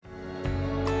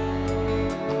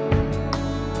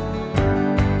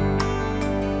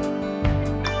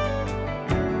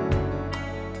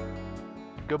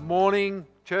morning,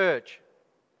 church.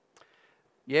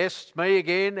 Yes, it's me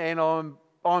again, and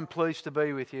I'm pleased to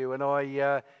be with you. And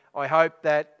I hope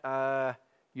that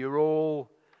you're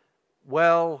all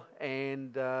well,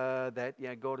 and that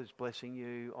God is blessing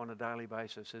you on a daily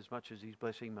basis as much as He's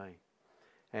blessing me.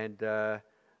 And the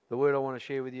word I want to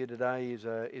share with you today is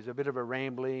a bit of a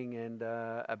rambling and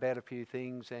about a few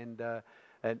things, and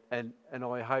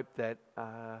I hope that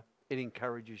it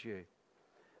encourages you.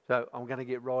 So I'm going to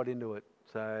get right into it.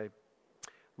 So,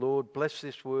 Lord, bless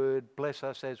this word. Bless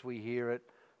us as we hear it.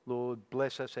 Lord,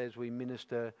 bless us as we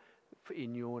minister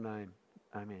in your name.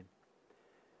 Amen.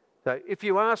 So if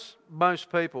you ask most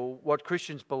people what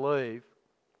Christians believe,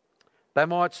 they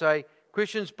might say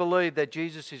Christians believe that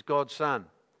Jesus is God's Son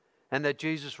and that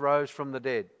Jesus rose from the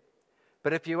dead.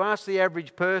 But if you ask the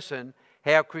average person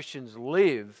how Christians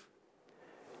live,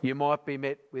 you might be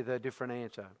met with a different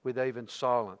answer, with even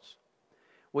silence.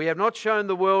 We have not shown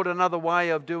the world another way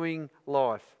of doing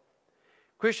life.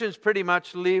 Christians pretty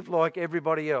much live like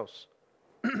everybody else.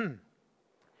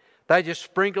 They just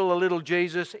sprinkle a little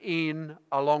Jesus in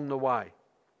along the way.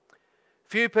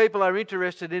 Few people are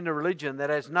interested in a religion that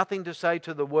has nothing to say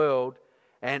to the world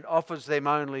and offers them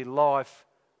only life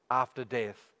after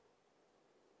death.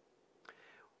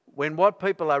 When what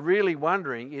people are really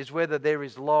wondering is whether there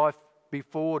is life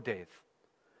before death.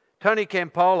 Tony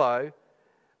Campolo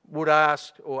would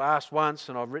ask, or asked once,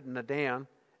 and I've written it down,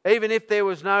 even if there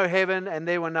was no heaven and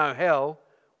there were no hell,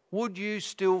 would you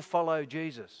still follow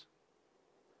Jesus?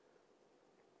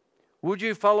 Would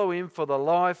you follow Him for the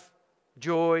life,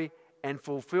 joy, and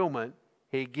fulfillment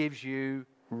He gives you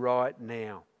right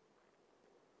now?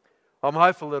 I'm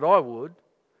hopeful that I would,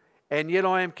 and yet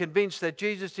I am convinced that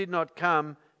Jesus did not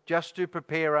come just to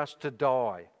prepare us to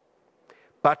die,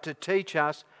 but to teach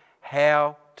us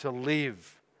how to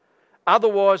live.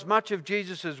 Otherwise, much of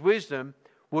Jesus' wisdom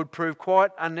would prove quite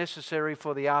unnecessary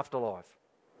for the afterlife.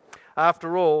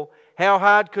 After all, how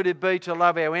hard could it be to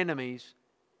love our enemies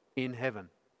in heaven?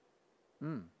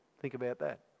 Think about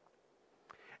that.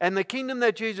 And the kingdom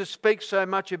that Jesus speaks so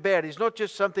much about is not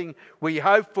just something we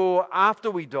hope for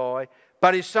after we die,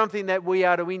 but is something that we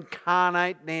are to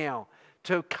incarnate now,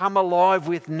 to come alive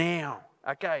with now.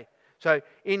 Okay, so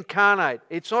incarnate.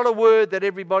 It's not a word that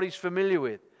everybody's familiar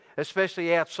with,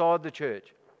 especially outside the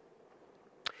church.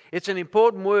 It's an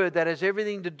important word that has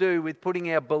everything to do with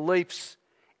putting our beliefs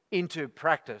into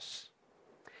practice.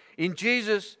 In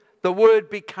Jesus, the Word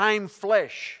became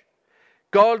flesh.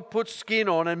 God puts skin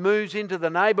on and moves into the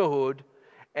neighbourhood,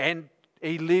 and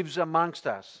He lives amongst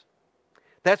us.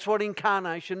 That's what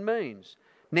incarnation means.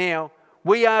 Now,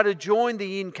 we are to join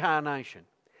the incarnation.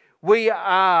 We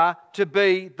are to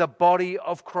be the body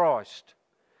of Christ.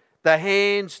 The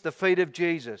hands, the feet of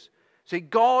Jesus. See,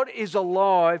 God is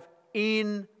alive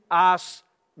in us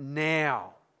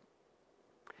now.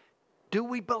 Do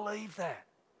we believe that?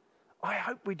 I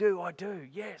hope we do. I do,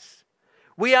 yes.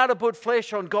 We are to put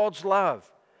flesh on God's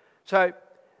love. So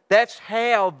that's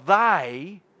how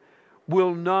they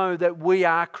will know that we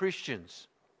are Christians.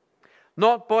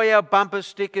 Not by our bumper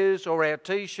stickers or our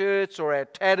t-shirts or our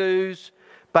tattoos,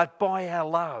 but by our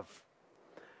love.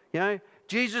 You know,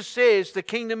 Jesus says the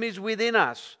kingdom is within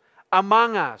us,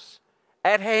 among us,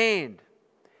 at hand.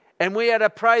 And we are to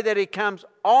pray that it comes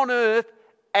on earth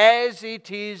as it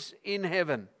is in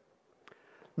heaven.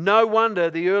 No wonder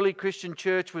the early Christian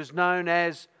church was known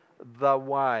as the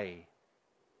Way.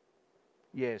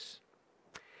 Yes.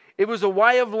 It was a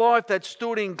way of life that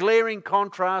stood in glaring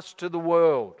contrast to the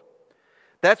world.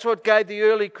 That's what gave the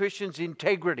early Christians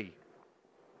integrity.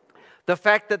 The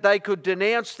fact that they could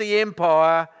denounce the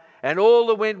empire and all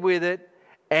that went with it,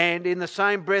 and in the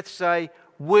same breath say,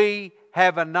 we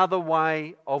have another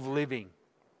way of living.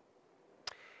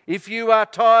 If you are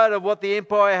tired of what the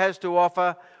empire has to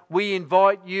offer, we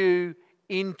invite you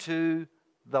into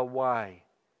the way.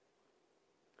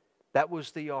 That was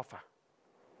the offer.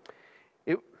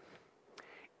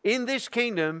 In this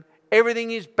kingdom,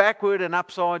 everything is backward and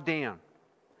upside down.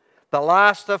 The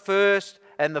last are first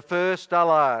and the first are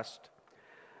last.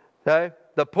 So,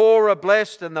 the poor are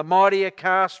blessed and the mighty are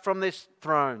cast from their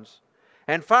thrones.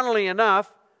 And funnily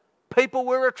enough, people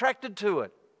were attracted to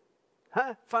it.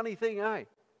 Funny thing, eh?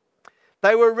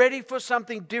 They were ready for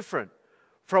something different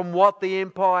from what the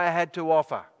empire had to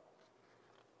offer.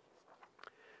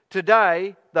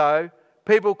 Today, though,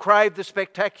 people crave the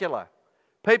spectacular.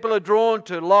 People are drawn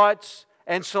to lights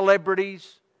and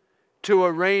celebrities, to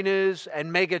arenas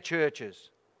and mega churches.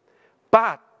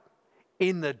 But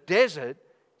in the desert,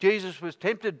 Jesus was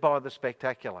tempted by the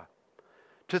spectacular,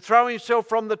 to throw Himself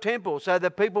from the temple so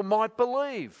that people might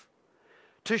believe,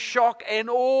 to shock and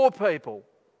awe people,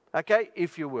 okay,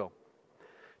 if you will,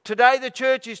 Today the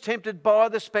church is tempted by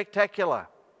the spectacular,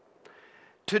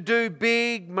 to do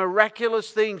big,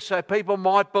 miraculous things so people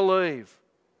might believe.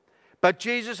 But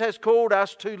Jesus has called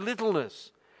us to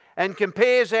littleness and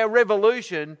compares our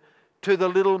revolution to the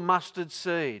little mustard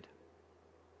seed,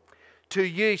 to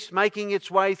yeast making its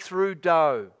way through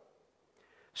dough,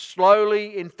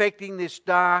 slowly infecting this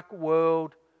dark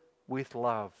world with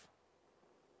love.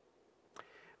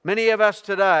 Many of us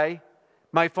today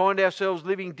may find ourselves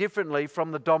living differently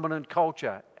from the dominant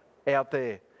culture out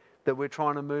there that we're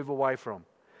trying to move away from.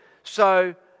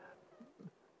 So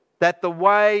that the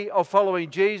way of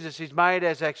following Jesus is made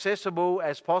as accessible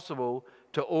as possible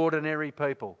to ordinary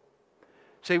people.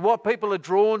 See, what people are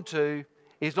drawn to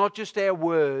is not just our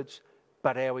words,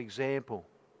 but our example.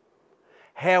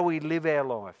 How we live our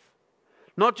life.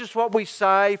 Not just what we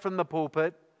say from the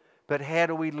pulpit, but how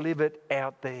do we live it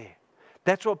out there.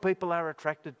 That's what people are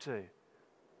attracted to.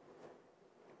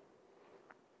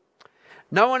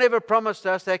 No one ever promised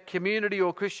us that community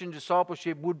or Christian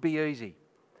discipleship would be easy.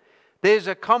 There's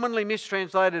a commonly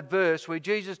mistranslated verse where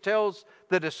Jesus tells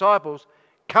the disciples,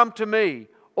 "Come to me,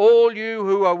 all you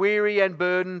who are weary and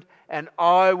burdened, and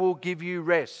I will give you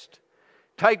rest.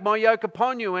 Take my yoke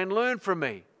upon you and learn from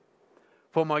me,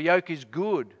 for my yoke is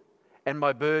good and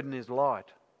my burden is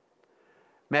light."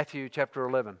 Matthew chapter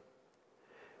 11.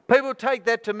 People take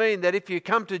that to mean that if you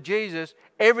come to Jesus,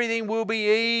 everything will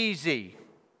be easy.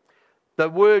 The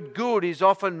word good is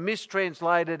often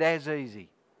mistranslated as easy.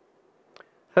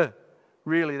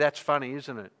 Really, that's funny,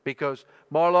 isn't it? Because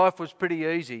my life was pretty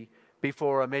easy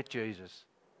before I met Jesus.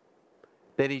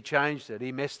 Then He changed it.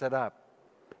 He messed it up.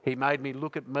 He made me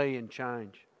look at me and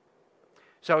change.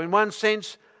 So in one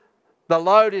sense, the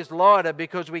load is lighter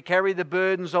because we carry the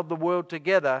burdens of the world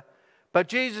together. But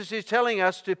Jesus is telling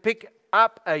us to pick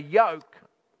up a yoke.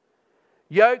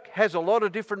 Yoke has a lot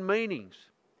of different meanings.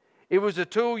 It was a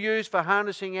tool used for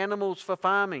harnessing animals for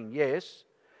farming, yes.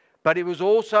 But it was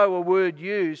also a word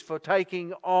used for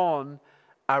taking on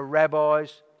a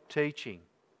rabbi's teaching.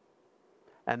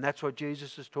 And that's what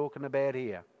Jesus is talking about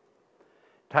here.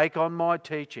 Take on my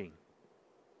teaching.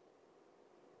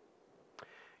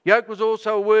 Yoke was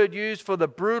also a word used for the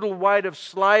brutal weight of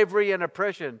slavery and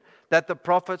oppression that the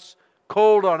prophets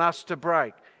called on us to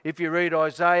break. If you read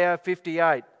Isaiah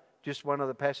 58, just one of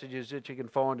the passages that you can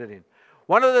find it in.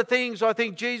 One of the things I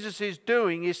think Jesus is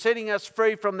doing is setting us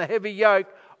free from the heavy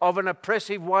yoke of an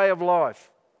oppressive way of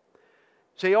life.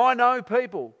 See, I know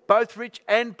people, both rich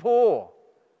and poor.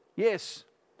 Yes,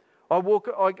 I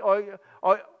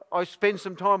spend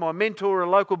some time. I mentor a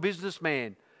local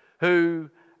businessman who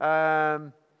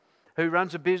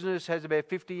runs a business, has about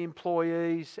 50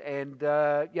 employees, and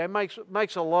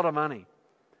makes a lot of money.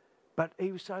 But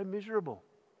he was so miserable,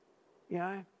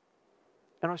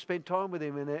 And I spent time with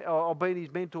him, and I've been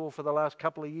his mentor for the last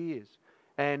couple of years.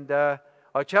 And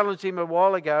I challenged him a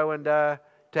while ago and to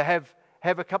have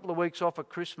a couple of weeks off at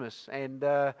Christmas, and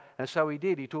so he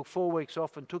did. He took 4 weeks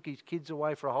off and took his kids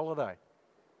away for a holiday.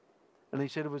 And he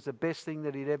said it was the best thing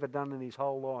that he'd ever done in his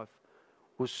whole life,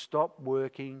 was stop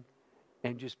working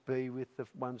and just be with the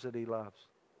ones that he loves.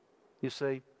 You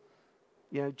see,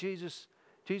 Jesus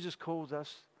calls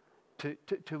us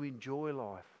to enjoy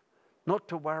life, not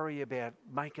to worry about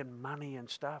making money and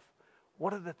stuff.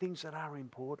 What are the things that are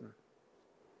important?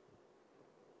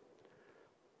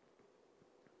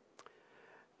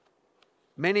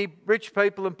 Many rich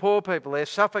people and poor people, they're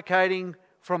suffocating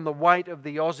from the weight of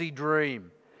the Aussie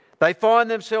dream. They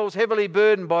find themselves heavily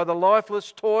burdened by the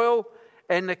lifeless toil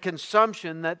and the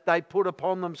consumption that they put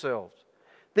upon themselves.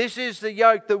 This is the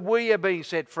yoke that we are being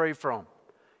set free from.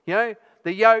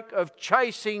 The yoke of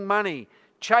chasing money,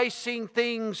 chasing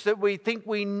things that we think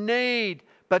we need,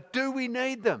 but do we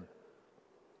need them?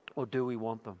 Or do we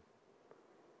want them?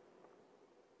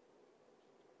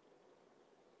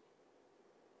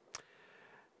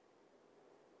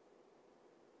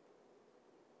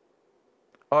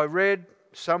 I read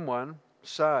someone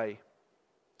say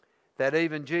that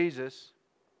even Jesus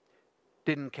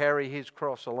didn't carry his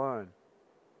cross alone.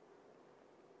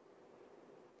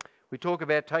 We talk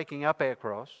about taking up our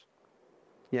cross.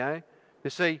 You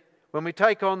see, when we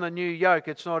take on the new yoke,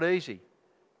 it's not easy.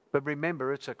 But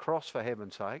remember, it's a cross, for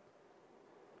heaven's sake.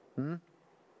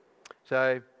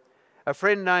 So, a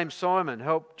friend named Simon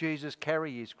helped Jesus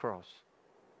carry his cross.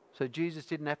 So Jesus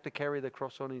didn't have to carry the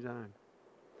cross on his own.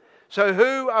 So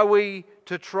who are we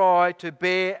to try to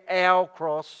bear our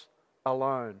cross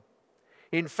alone?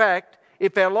 In fact,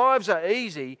 if our lives are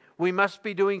easy, we must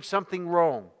be doing something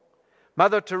wrong.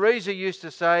 Mother Teresa used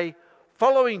to say,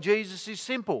 following Jesus is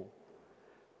simple,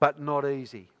 but not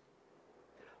easy.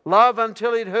 Love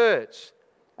until it hurts,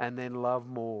 and then love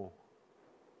more.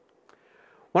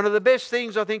 One of the best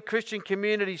things I think Christian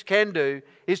communities can do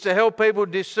is to help people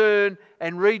discern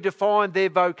and redefine their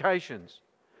vocations.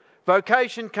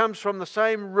 Vocation comes from the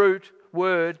same root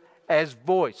word as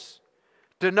voice,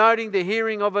 denoting the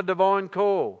hearing of a divine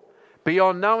call,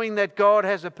 beyond knowing that God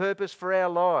has a purpose for our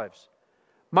lives.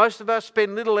 Most of us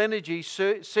spend little energy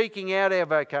seeking out our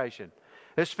vocation,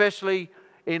 especially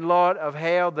in light of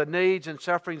how the needs and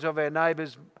sufferings of our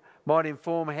neighbours might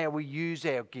inform how we use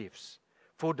our gifts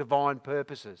for divine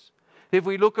purposes. If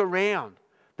we look around,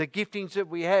 the giftings that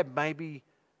we have, maybe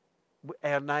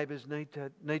our neighbours need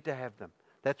to have them.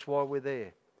 That's why we're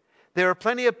there. There are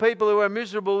plenty of people who are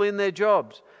miserable in their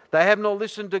jobs. They have not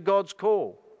listened to God's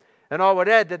call. And I would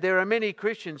add that there are many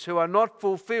Christians who are not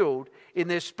fulfilled in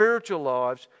their spiritual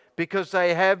lives because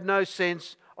they have no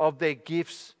sense of their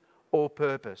gifts or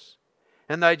purpose.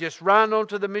 And they just run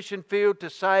onto the mission field to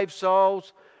save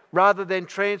souls rather than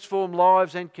transform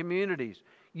lives and communities,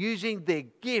 using their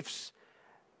gifts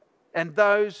and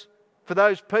for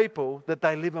those people that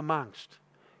they live amongst.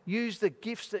 Use the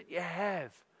gifts that you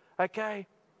have, okay?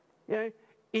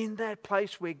 In that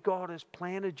place where God has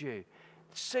planted you.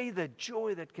 See the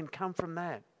joy that can come from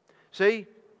that. See,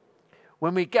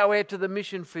 when we go out to the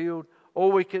mission field,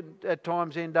 all we can at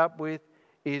times end up with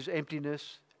is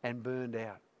emptiness and burned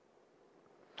out.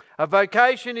 A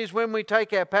vocation is when we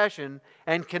take our passion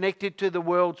and connect it to the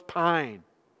world's pain.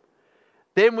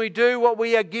 Then we do what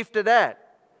we are gifted at,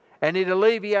 and it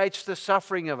alleviates the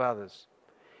suffering of others.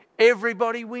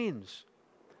 Everybody wins.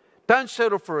 Don't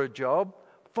settle for a job.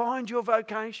 Find your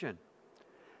vocation.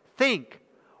 Think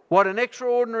what an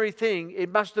extraordinary thing it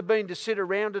must have been to sit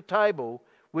around a table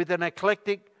with an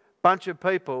eclectic bunch of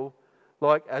people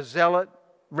like a zealot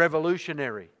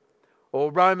revolutionary,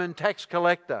 or Roman tax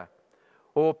collector,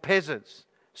 or peasants,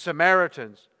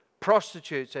 Samaritans,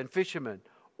 prostitutes and fishermen,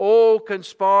 all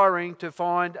conspiring to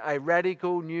find a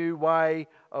radical new way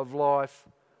of life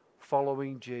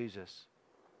following Jesus.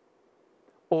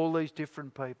 All these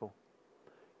different people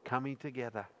coming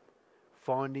together,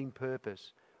 finding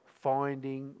purpose,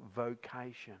 finding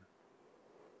vocation.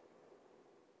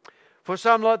 For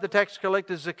some, like the tax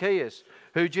collector Zacchaeus,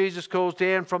 who Jesus calls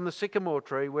down from the sycamore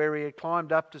tree where he had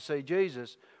climbed up to see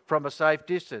Jesus from a safe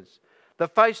distance, the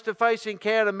face-to-face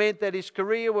encounter meant that his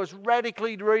career was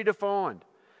radically redefined,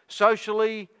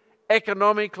 socially,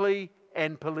 economically,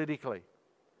 and politically.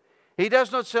 He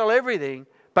does not sell everything,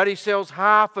 but he sells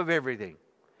half of everything.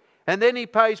 And then he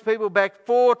pays people back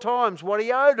 4 times what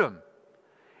he owed them,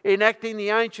 enacting the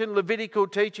ancient Levitical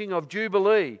teaching of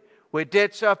Jubilee, where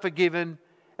debts are forgiven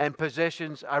and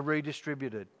possessions are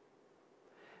redistributed.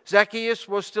 Zacchaeus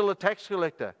was still a tax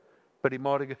collector, but he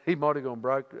might have gone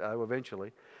broke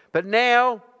eventually. But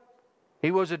now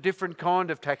he was a different kind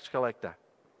of tax collector.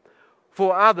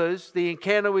 For others, the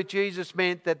encounter with Jesus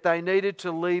meant that they needed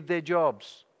to leave their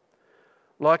jobs.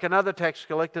 Like another tax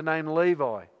collector named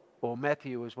Levi, or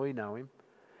Matthew as we know him.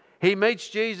 He meets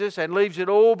Jesus and leaves it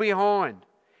all behind,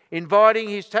 inviting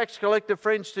his tax collector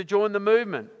friends to join the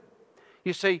movement.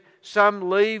 You see, some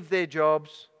leave their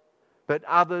jobs, but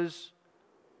others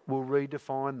will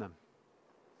redefine them.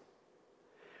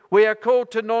 We are called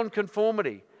to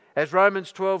non-conformity, as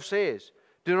Romans 12 says.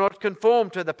 Do not conform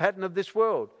to the pattern of this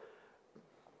world,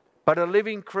 but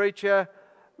living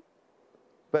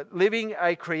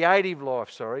a creative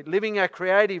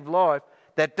life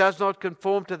that does not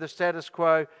conform to the status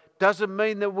quo doesn't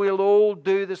mean that we'll all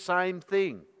do the same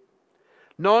thing.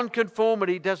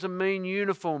 Non-conformity doesn't mean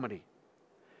uniformity.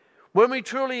 When we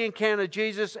truly encounter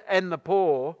Jesus and the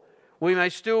poor, we may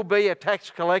still be a tax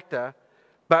collector,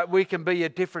 but we can be a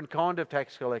different kind of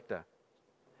tax collector.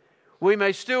 We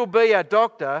may still be a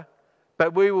doctor,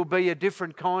 but we will be a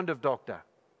different kind of doctor.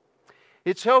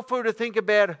 It's helpful to think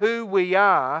about who we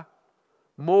are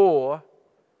more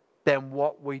than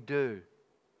what we do.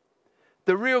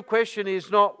 The real question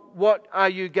is not what are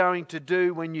you going to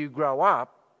do when you grow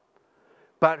up,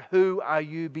 but who are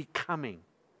you becoming?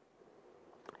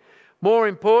 More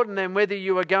important than whether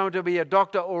you are going to be a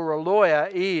doctor or a lawyer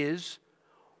is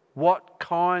what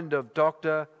kind of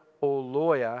doctor or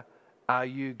lawyer are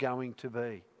you going to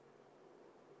be?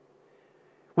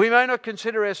 We may not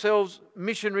consider ourselves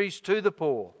missionaries to the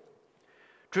poor.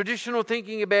 Traditional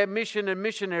thinking about mission and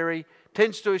missionary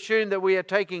tends to assume that we are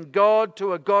taking God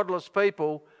to a godless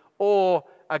people or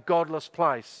a godless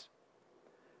place.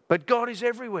 But God is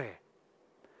everywhere,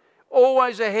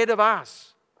 always ahead of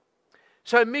us.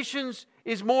 So missions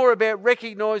is more about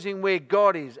recognizing where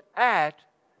God is at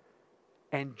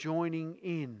and joining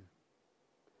in.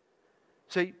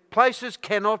 See, places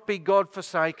cannot be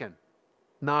God-forsaken.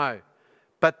 No,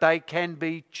 but they can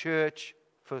be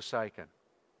church-forsaken.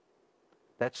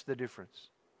 That's the difference.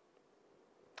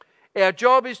 Our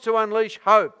job is to unleash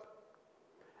hope,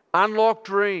 unlock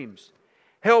dreams,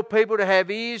 help people to have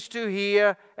ears to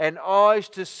hear and eyes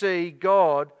to see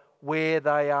God where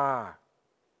they are.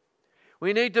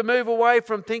 We need to move away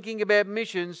from thinking about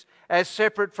missions as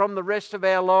separate from the rest of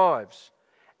our lives.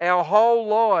 Our whole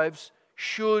lives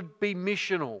should be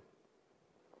missional.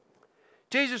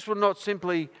 Jesus was not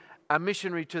simply a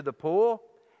missionary to the poor.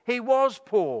 He was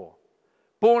poor.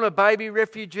 Born a baby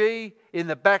refugee in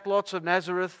the backlots of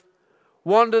Nazareth,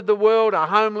 wandered the world a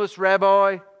homeless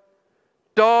rabbi,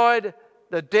 died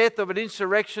the death of an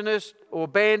insurrectionist or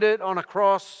bandit on a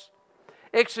cross,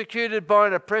 executed by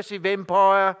an oppressive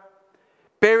empire,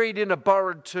 buried in a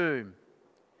borrowed tomb.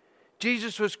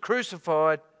 Jesus was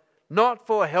crucified not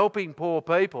for helping poor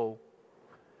people,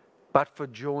 but for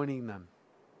joining them.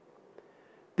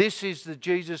 This is the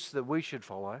Jesus that we should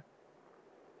follow.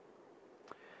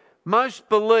 Most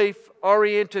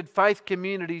belief-oriented faith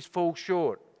communities fall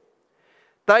short.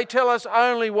 They tell us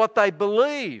only what they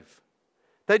believe.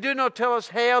 They do not tell us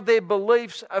how their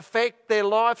beliefs affect their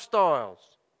lifestyles.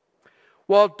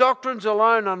 While doctrines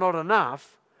alone are not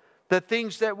enough, the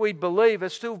things that we believe are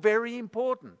still very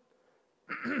important.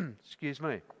 Excuse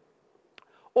me.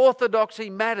 Orthodoxy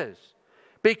matters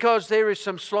because there is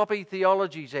some sloppy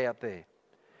theologies out there.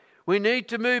 We need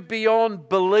to move beyond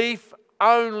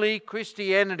belief-only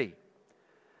Christianity.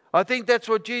 I think that's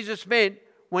what Jesus meant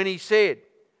when he said,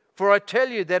 "For I tell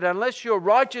you that unless your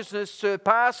righteousness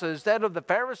surpasses that of the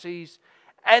Pharisees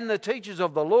and the teachers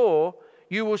of the law,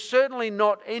 you will certainly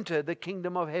not enter the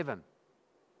kingdom of heaven."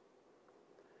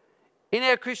 In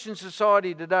our Christian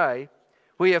society today,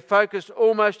 we have focused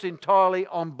almost entirely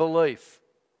on belief.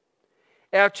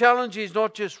 Our challenge is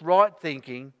not just right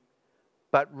thinking,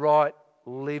 but right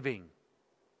living.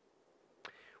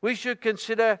 We should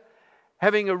consider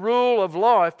having a rule of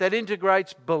life that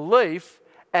integrates belief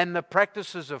and the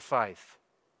practices of faith,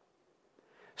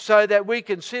 so that we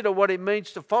consider what it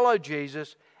means to follow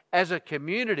Jesus as a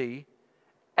community,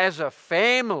 as a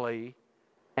family,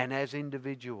 and as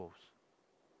individuals.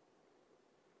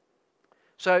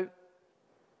 So,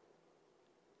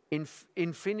 in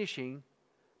finishing,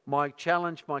 my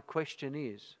challenge, my question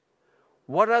is,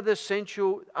 what are the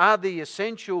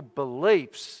essential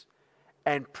beliefs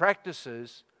and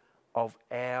practices of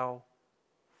our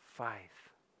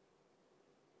faith?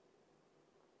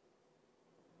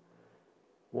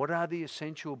 What are the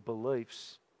essential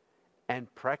beliefs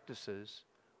and practices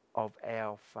of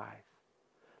our faith?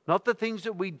 Not the things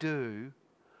that we do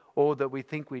or that we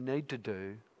think we need to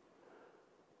do,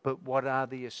 but what are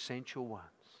the essential ones?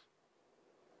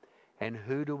 And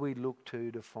who do we look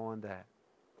to find that?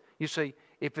 You see,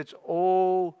 if it's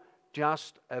all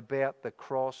just about the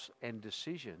cross and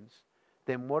decisions,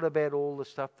 then what about all the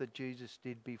stuff that Jesus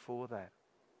did before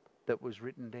that was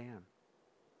written down?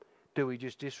 Do we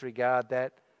just disregard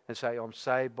that and say, I'm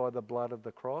saved by the blood of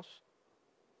the cross?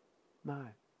 No.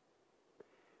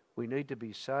 We need to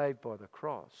be saved by the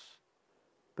cross,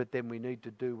 but then we need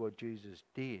to do what Jesus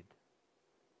did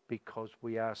because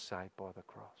we are saved by the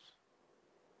cross.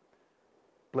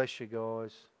 Bless you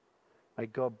guys. May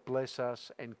God bless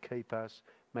us and keep us.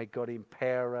 May God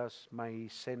empower us. May He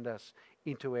send us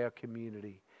into our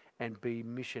community and be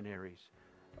missionaries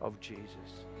of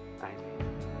Jesus.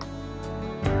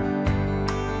 Amen.